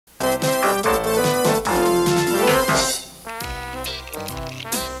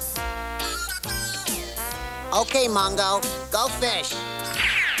Okay, Mungo, go fish.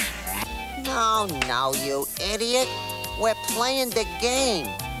 No, you idiot. We're playing the game.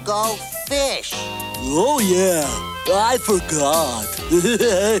 Go fish. Oh, yeah. I forgot.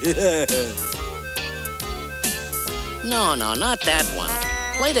 No, not that one.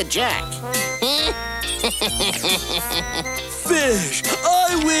 Play the jack. Fish!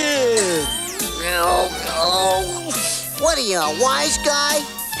 I win! No. What are you, a wise guy?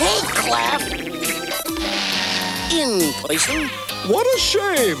 Heathcliff! In, Pussini. What a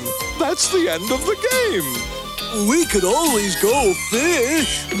shame. That's the end of the game. We could always go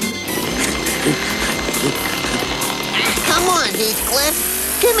fish. Come on,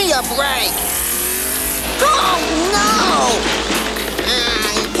 Heathcliff. Give me a break. Oh, no!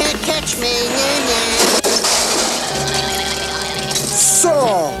 You can't catch me.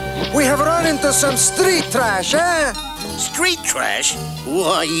 So, we have run into some street trash, eh? Street trash?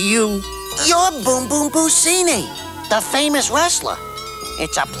 Why, you... You're Boom Boom Pussini, the famous wrestler.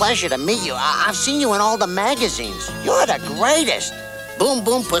 It's a pleasure to meet you. I've seen you in all the magazines. You're the greatest. Boom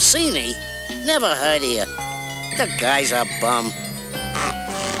Boom Pussini? Never heard of you. The guy's a bum.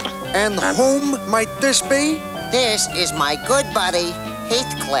 And whom might this be? This is my good buddy,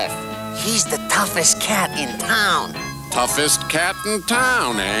 Heathcliff. He's the toughest cat in town. Toughest cat in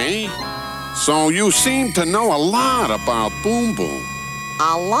town, eh? So you seem to know a lot about Boom Boom.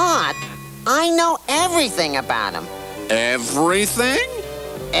 A lot? I know everything about him. Everything?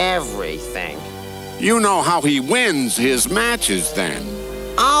 Everything. You know how he wins his matches, then?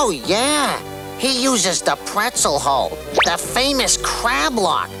 Oh, yeah. He uses the pretzel hold, the famous crab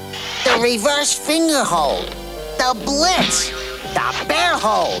lock, the reverse finger hold, the blitz, the bear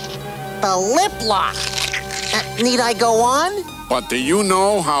hold, the lip lock. Need I go on? But do you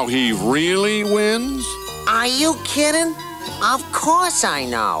know how he really wins? Are you kidding? Of course I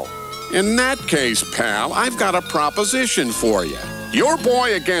know. In that case, pal, I've got a proposition for you. Your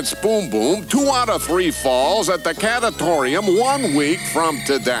boy against Boom Boom, 2 out of 3 falls at the Catatorium 1 week from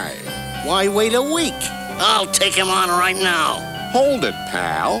today. Why wait a week? I'll take him on right now. Hold it,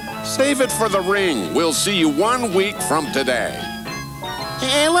 pal. Save it for the ring. We'll see you 1 week from today.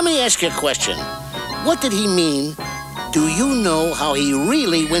 Hey, let me ask you a question. What did he mean? Do you know how he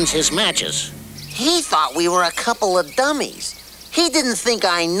really wins his matches? He thought we were a couple of dummies. He didn't think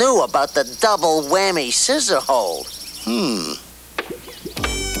I knew about the double whammy scissor hold.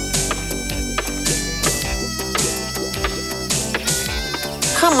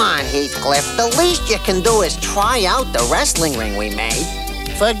 Come on, Heathcliff. The least you can do is try out the wrestling ring we made.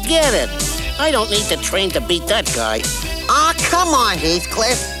 Forget it. I don't need to train to beat that guy. Ah, come on,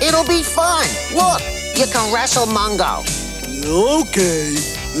 Heathcliff. It'll be fun. Look, you can wrestle Mungo. Okay,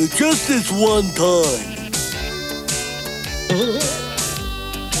 just this one time.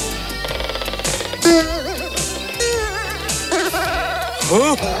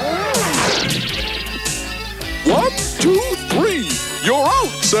 Huh? 1, 2, 3. You're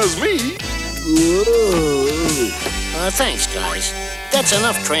out, says me. Thanks, guys. That's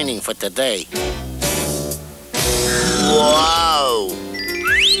enough training for today. Whoa!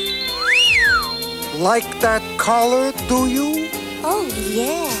 Like that collar, do you? Oh,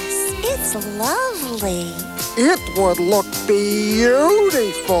 yes. It's lovely. It would look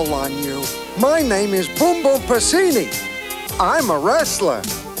beautiful on you. My name is Boom Boom Pussini. I'm a wrestler.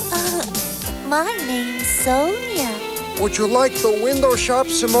 My name's Sonia. Would you like the window shop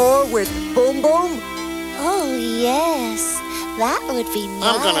some more with Boom Boom? Oh, yes. That would be nice.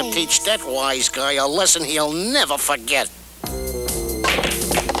 I'm gonna teach that wise guy a lesson he'll never forget.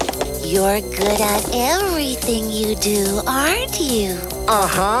 You're good at everything you do, aren't you?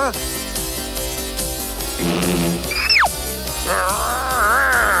 Uh-huh.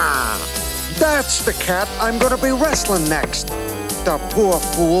 That's the cat I'm gonna be wrestling next. The poor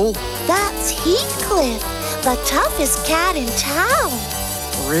fool. That's Heathcliff, the toughest cat in town.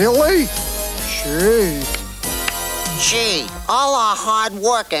 Really? Gee. Gee, all our hard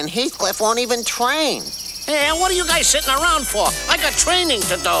work and Heathcliff won't even train. Hey, what are you guys sitting around for? I got training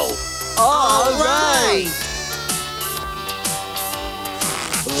to do. All right.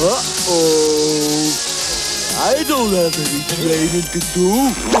 Uh-oh. I don't have any training to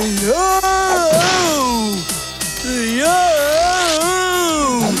do.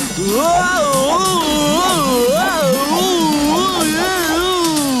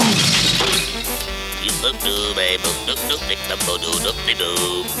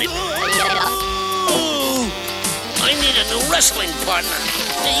 I need a new wrestling partner.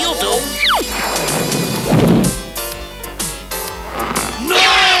 You do. No!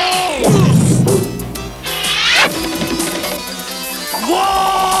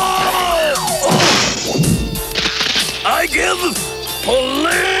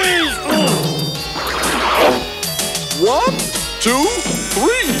 Police! 1, 2,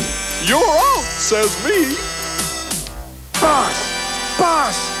 3. You're out, says me.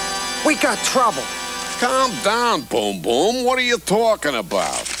 Boss, we got trouble. Calm down, Boom Boom. What are you talking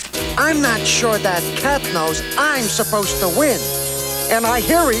about? I'm not sure that cat knows I'm supposed to win. And I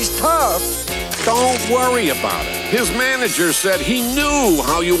hear he's tough. Don't worry about it. His manager said he knew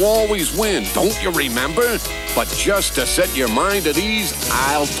how you always win. Don't you remember? But just to set your mind at ease,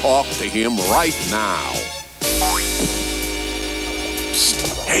 I'll talk to him right now.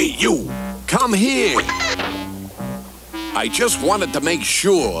 Psst. Hey, you. Come here. I just wanted to make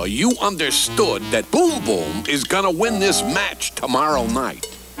sure you understood that Boom Boom is gonna win this match tomorrow night.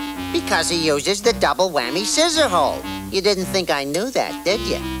 Because he uses the double whammy scissor hold. You didn't think I knew that, did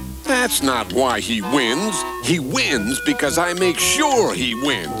you? That's not why he wins. He wins because I make sure he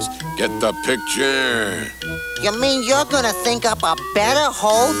wins. Get the picture? You mean you're gonna think up a better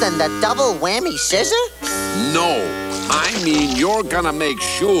hold than the double whammy scissor? No, I mean you're gonna make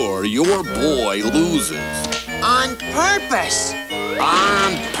sure your boy loses. On purpose.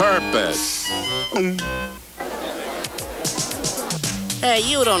 On purpose. Hey,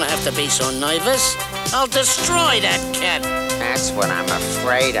 you don't have to be so nervous. I'll destroy that cat. That's what I'm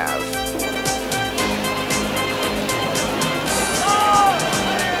afraid of.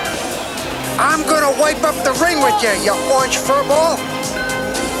 I'm gonna wipe up the ring with you, you orange furball.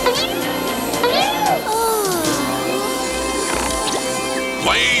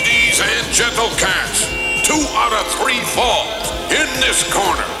 Ladies and gentle cats, 2 out of 3 falls. In this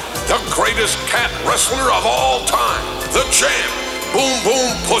corner, the greatest cat wrestler of all time, the champ, Boom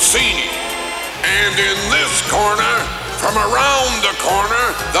Boom Pussini. And in this corner, from around the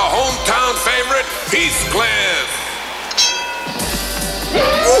corner, the hometown favorite, Heathcliff.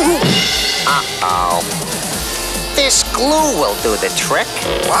 Uh-oh. This glue will do the trick.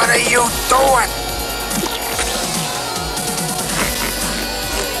 What are you doing?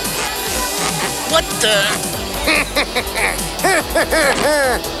 What the?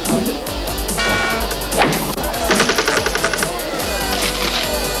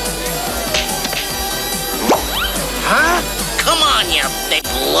 Huh? Come on, you big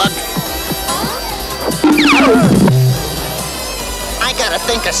lug. I gotta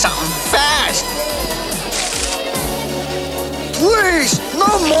think of something fast. Please, no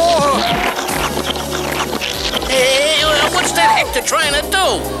more! Hey, what's that Hector trying to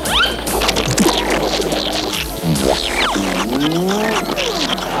do?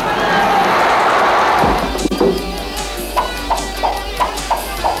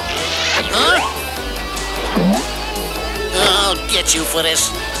 Huh? I'll get you for this.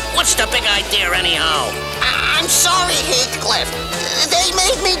 What's the big idea, anyhow? I'm sorry, Heathcliff. They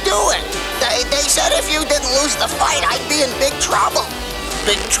made me do it. They said if you didn't lose the fight, I'd be in big trouble.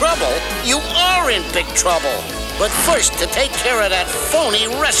 Big trouble? You are in big trouble. But first, to take care of that phony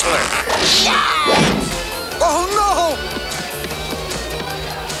wrestler. Oh, no!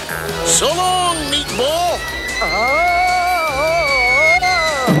 So long, meatball.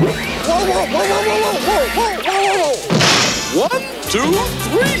 Whoa, whoa, whoa, whoa, whoa, whoa, whoa, whoa, whoa! 1, 2,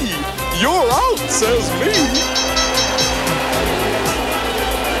 3. You're out, says me.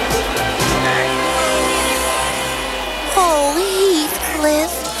 Oh,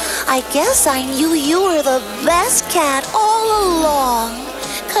 Heathcliff, I guess I knew you were the best cat all along.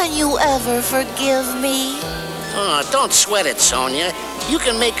 Can you ever forgive me? Oh, don't sweat it, Sonia. You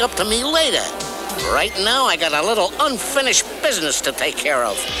can make up to me later. Right now, I got a little unfinished business to take care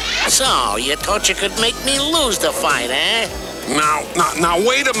of. So, you thought you could make me lose the fight, eh? Now,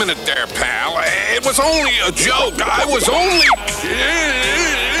 wait a minute there, pal. It was only a joke. I was only...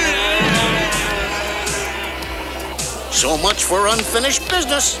 So much for unfinished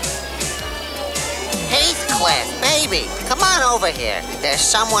business. Heathcliff, baby, come on over here. There's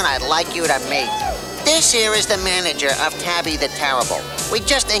someone I'd like you to meet. This here is the manager of Tabby the Terrible. We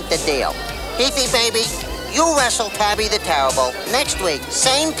just inked the deal. Heathy, baby, you wrestle Tabby the Terrible next week.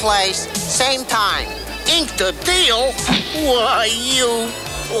 Same place, same time. Inked the deal? Why, you...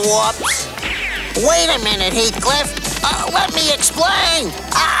 Whoops. Wait a minute, Heathcliff. Let me explain.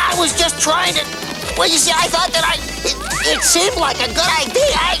 I was just trying to... Well, you see, I thought that it seemed like a good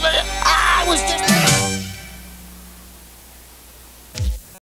idea. I was just...